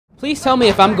Please tell me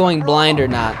if I'm going blind or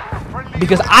not,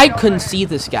 because I couldn't see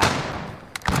this guy.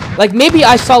 Like, maybe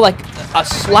I saw like a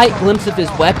slight glimpse of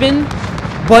his weapon,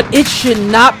 but it should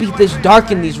not be this dark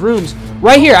in these rooms.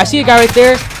 Right here, I see a guy right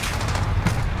there.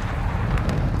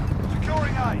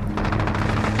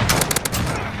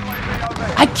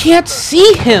 I can't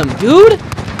see him, dude.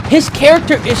 His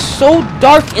character is so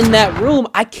dark in that room,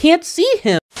 I can't see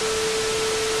him.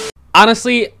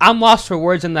 Honestly, I'm lost for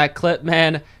words in that clip,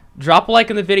 man. Drop a like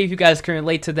in the video if you guys can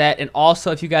relate to that, and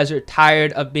also if you guys are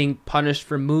tired of being punished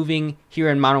for moving here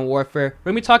in Modern Warfare.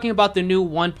 We're going to be talking about the new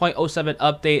 1.07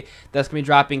 update that's going to be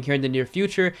dropping here in the near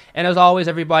future. And as always,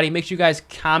 everybody, make sure you guys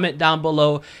comment down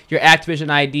below your Activision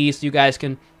ID so you guys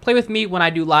can play with me when I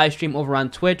do live stream over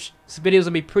on Twitch. This video is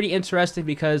going to be pretty interesting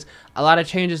because a lot of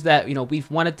changes that, you know,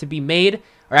 we've wanted to be made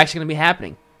are actually going to be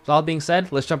happening. So all being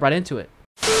said, let's jump right into it.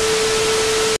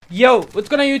 Yo, what's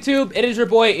going on YouTube? It is your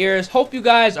boy Ears. Hope you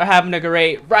guys are having a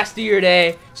great rest of your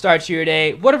day, start to your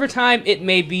day, whatever time it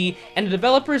may be. And the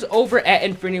developers over at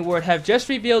Infinity Ward have just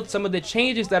revealed some of the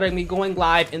changes that are going to be going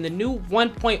live in the new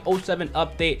 1.07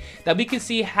 update that we can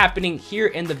see happening here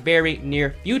in the very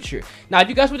near future. Now, if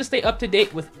you guys want to stay up to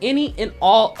date with any and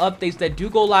all updates that do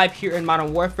go live here in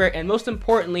Modern Warfare, and most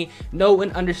importantly, know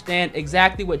and understand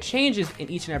exactly what changes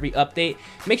in each and every update,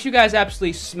 make sure you guys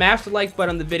absolutely smash the like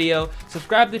button on the video,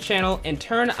 subscribe to the channel, and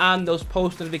turn on those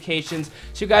post notifications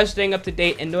so you guys are staying up to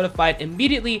date and notified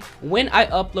immediately when I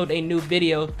upload a new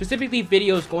video, specifically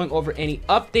videos going over any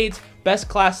updates, best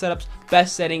class setups,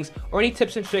 best settings, or any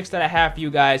tips and tricks that I have for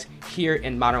you guys here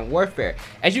in Modern Warfare.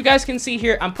 As you guys can see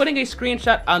here, I'm putting a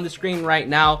screenshot on the screen right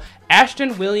now.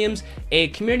 Ashton Williams, a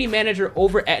community manager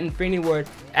over at Infinity Ward,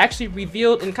 actually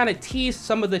revealed and kind of teased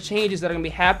some of the changes that are going to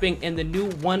be happening in the new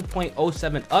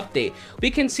 1.07 update.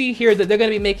 We can see here that they're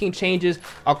going to be making changes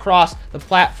across the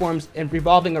platforms and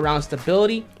revolving around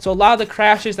stability. So a lot of the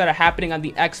crashes that are happening on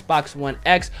the Xbox One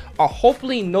X are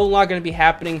hopefully no longer going to be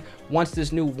happening once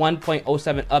this new 1.07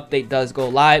 update does go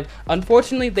live.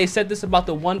 Unfortunately, they said this about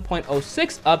the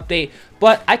 1.06 update,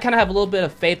 but I kind of have a little bit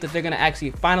of faith that they're going to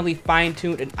actually finally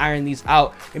fine-tune and iron these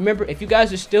out. Remember, if you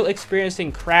guys are still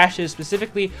experiencing crashes,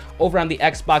 specifically over on the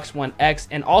Xbox One X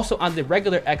and also on the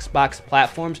regular Xbox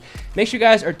platforms, make sure you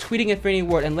guys are tweeting Infinity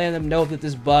Ward and letting them know that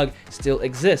this bug still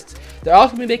exists. They're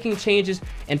also going to be making changes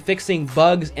and fixing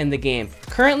bugs in the game.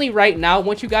 Currently, right now,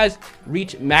 once you guys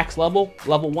reach max level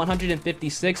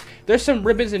 156, there's some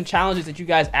ribbons and challenges that you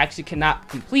guys actually cannot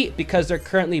complete because they're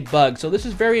currently bugged. So this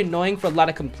is very annoying for a lot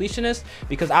of completionists,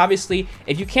 because obviously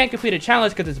if you can't complete a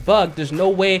challenge because it's bugged, there's no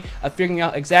way of figuring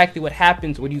out exactly what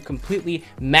happens when you completely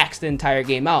max the entire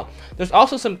game out. There's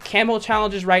also some camo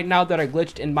challenges right now that are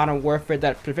glitched in Modern Warfare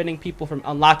that are preventing people from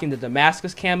unlocking the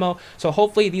Damascus camo. So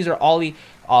hopefully these are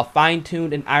all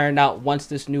fine-tuned and ironed out once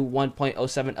this new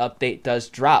 1.07 update does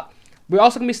drop. We're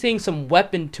also going to be seeing some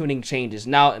weapon tuning changes.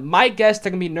 Now, my guess, they're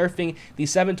going to be nerfing the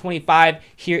 725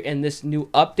 here in this new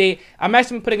update. I'm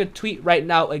actually putting a tweet right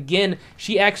now. Again,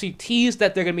 she actually teased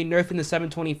that they're going to be nerfing the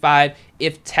 725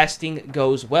 if testing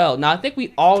goes well. Now, I think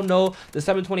we all know the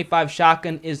 725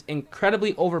 shotgun is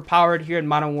incredibly overpowered here in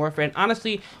Modern Warfare, and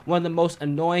honestly, one of the most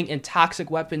annoying and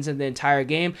toxic weapons in the entire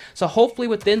game. So hopefully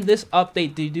within this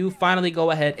update, they do finally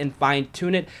go ahead and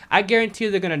fine-tune it. I guarantee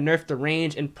you they're going to nerf the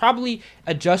range and probably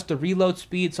adjust the reload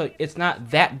speed so it's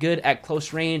not that good at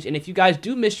close range. And if you guys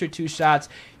do miss your 2 shots,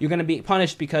 you're going to be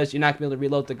punished because you're not going to be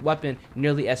able to reload the weapon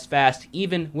nearly as fast,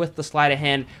 even with the sleight of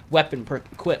hand weapon perk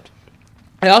equipped.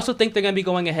 I also think they're going to be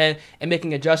going ahead and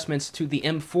making adjustments to the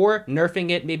M4,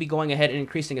 nerfing it, maybe going ahead and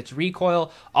increasing its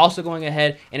recoil, also going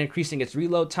ahead and increasing its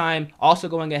reload time, also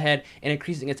going ahead and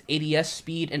increasing its ADS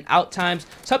speed and out times,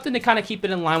 something to kind of keep it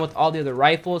in line with all the other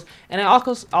rifles. And I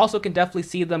also can definitely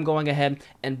see them going ahead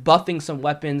and buffing some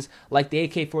weapons like the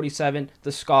AK-47,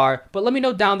 the SCAR. But let me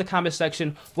know down in the comment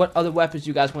section what other weapons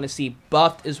you guys want to see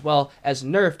buffed as well as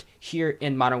nerfed here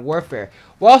in Modern Warfare.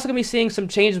 We're also going to be seeing some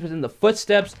changes within the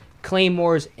footsteps,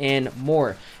 claymores, and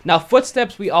more. Now,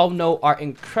 footsteps, we all know, are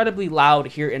incredibly loud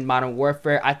here in Modern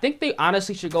Warfare. I think they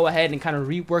honestly should go ahead and kind of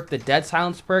rework the dead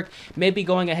silence perk, maybe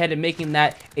going ahead and making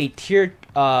that a tier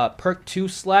perk 2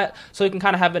 slot, so you can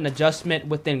kind of have an adjustment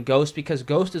within Ghost, because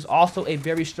Ghost is also a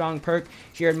very strong perk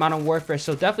here in Modern Warfare.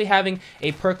 So definitely having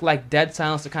a perk like dead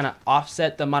silence to kind of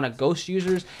offset the amount of Ghost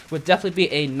users would definitely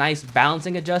be a nice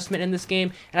balancing adjustment in this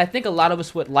game. And I think a lot of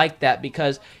us would like that,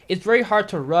 because it's very hard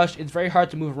to rush, it's very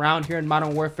hard to move around here in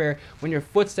Modern Warfare when your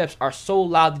footsteps are so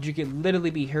loud that you can literally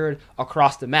be heard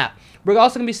across the map. We're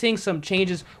also going to be seeing some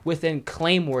changes within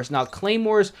Claymores. Now,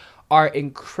 Claymores are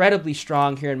incredibly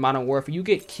strong here in Modern Warfare. You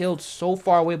get killed so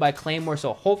far away by Claymore,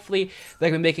 so hopefully they're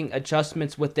going to be making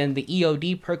adjustments within the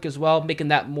EOD perk as well, making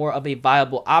that more of a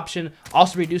viable option.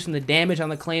 Also reducing the damage on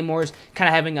the Claymores, kind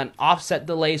of having an offset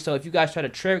delay, so if you guys try to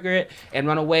trigger it and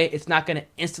run away, it's not going to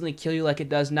instantly kill you like it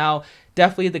does now.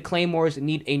 Definitely the Claymores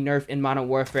need a nerf in Modern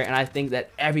Warfare, and I think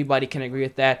that everybody can agree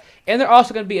with that. And they're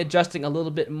also going to be adjusting a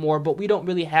little bit more, but we don't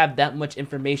really have that much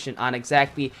information on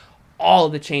exactly all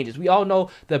of the changes. We all know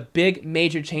the big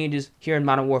major changes here in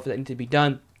Modern Warfare that need to be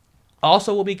done.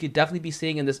 Also, what we could definitely be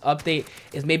seeing in this update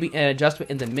is maybe an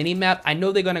adjustment in the mini-map. I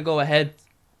know they're going to go ahead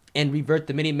and revert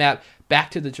the mini-map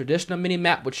back to the traditional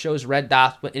mini-map, which shows red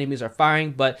dots when enemies are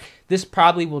firing, but this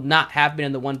probably will not happen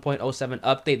in the 1.07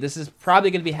 update. This is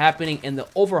probably going to be happening in the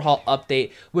Overhaul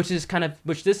update, which is kind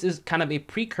of a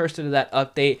precursor to that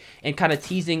update, and kind of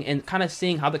teasing and kind of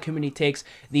seeing how the community takes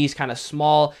these kind of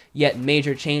small yet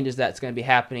major changes that's going to be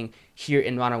happening here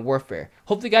in Modern Warfare.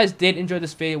 Hopefully you guys did enjoy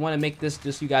this video. I want to make this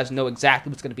just so you guys know exactly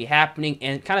what's going to be happening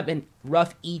and kind of in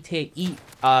rough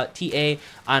TA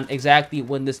on exactly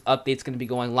when this update's going to be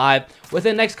going live.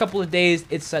 Within the next couple of days,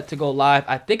 it's set to go live.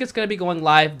 I think it's going to be going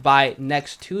live by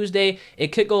next Tuesday. It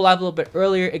could go live a little bit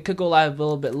earlier. It could go live a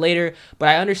little bit later, but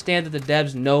I understand that the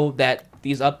devs know that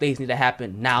these updates need to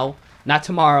happen now. Not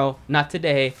tomorrow, not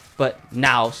today, but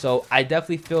now. So I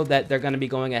definitely feel that they're going to be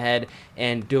going ahead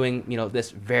and doing,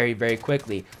 this very, very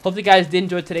quickly. Hopefully you guys did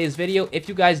enjoy today's video. If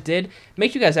you guys did,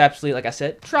 make sure you guys absolutely, like I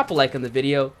said, drop a like on the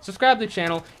video, subscribe to the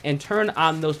channel, and turn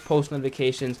on those post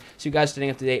notifications so you guys are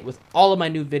staying up to date with all of my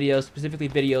new videos, specifically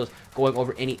videos going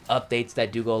over any updates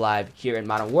that do go live here in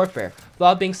Modern Warfare. With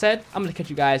all that being said, I'm going to catch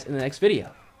you guys in the next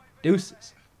video.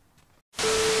 Deuces.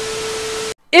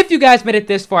 If you guys made it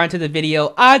this far into the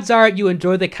video, odds are you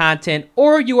enjoy the content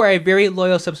or you are a very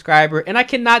loyal subscriber, and I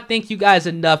cannot thank you guys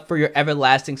enough for your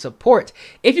everlasting support.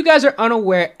 If you guys are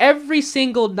unaware, every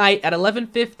single night at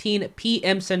 11:15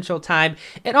 p.m. Central Time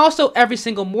and also every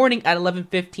single morning at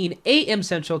 11:15 a.m.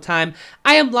 Central Time,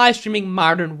 I am live streaming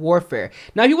Modern Warfare.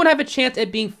 Now, if you want to have a chance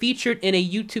at being featured in a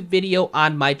YouTube video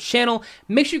on my channel,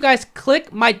 make sure you guys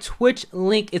click my Twitch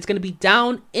link. It's going to be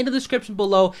down in the description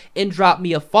below and drop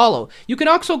me a follow. You can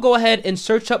also go ahead and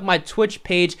search up my Twitch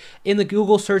page in the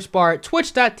Google search bar,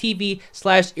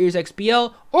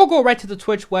 twitch.tv/earsxbl, or go right to the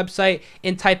Twitch website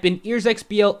and type in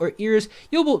earsxbl or ears.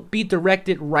 You will be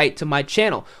directed right to my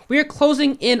channel. We are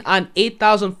closing in on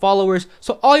 8,000 followers,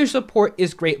 so all your support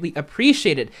is greatly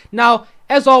appreciated. Now,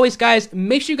 as always, guys,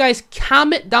 make sure you guys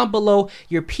comment down below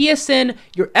your PSN,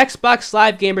 your Xbox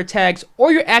Live gamer tags,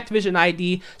 or your Activision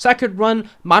ID so I could run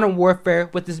Modern Warfare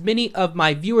with as many of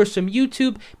my viewers from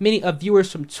YouTube, many of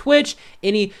viewers from Twitch,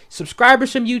 any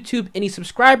subscribers from YouTube, any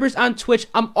subscribers on Twitch.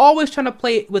 I'm always trying to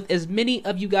play with as many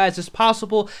of you guys as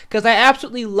possible because I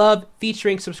absolutely love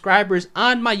featuring subscribers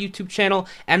on my YouTube channel.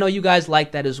 I know you guys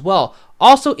like that as well.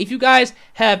 Also, if you guys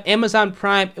have Amazon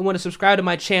Prime and want to subscribe to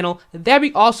my channel, that'd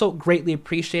be also greatly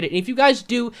appreciated. And if you guys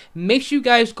do, make sure you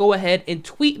guys go ahead and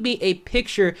tweet me a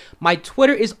picture. My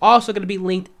Twitter is also going to be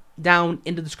linked down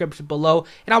in the description below,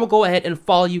 and I will go ahead and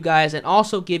follow you guys and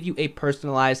also give you a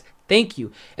personalized thank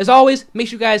you. As always, make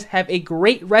sure you guys have a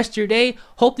great rest of your day.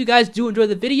 Hope you guys do enjoy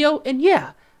the video, and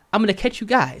yeah, I'm going to catch you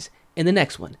guys in the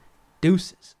next one.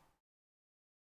 Deuces.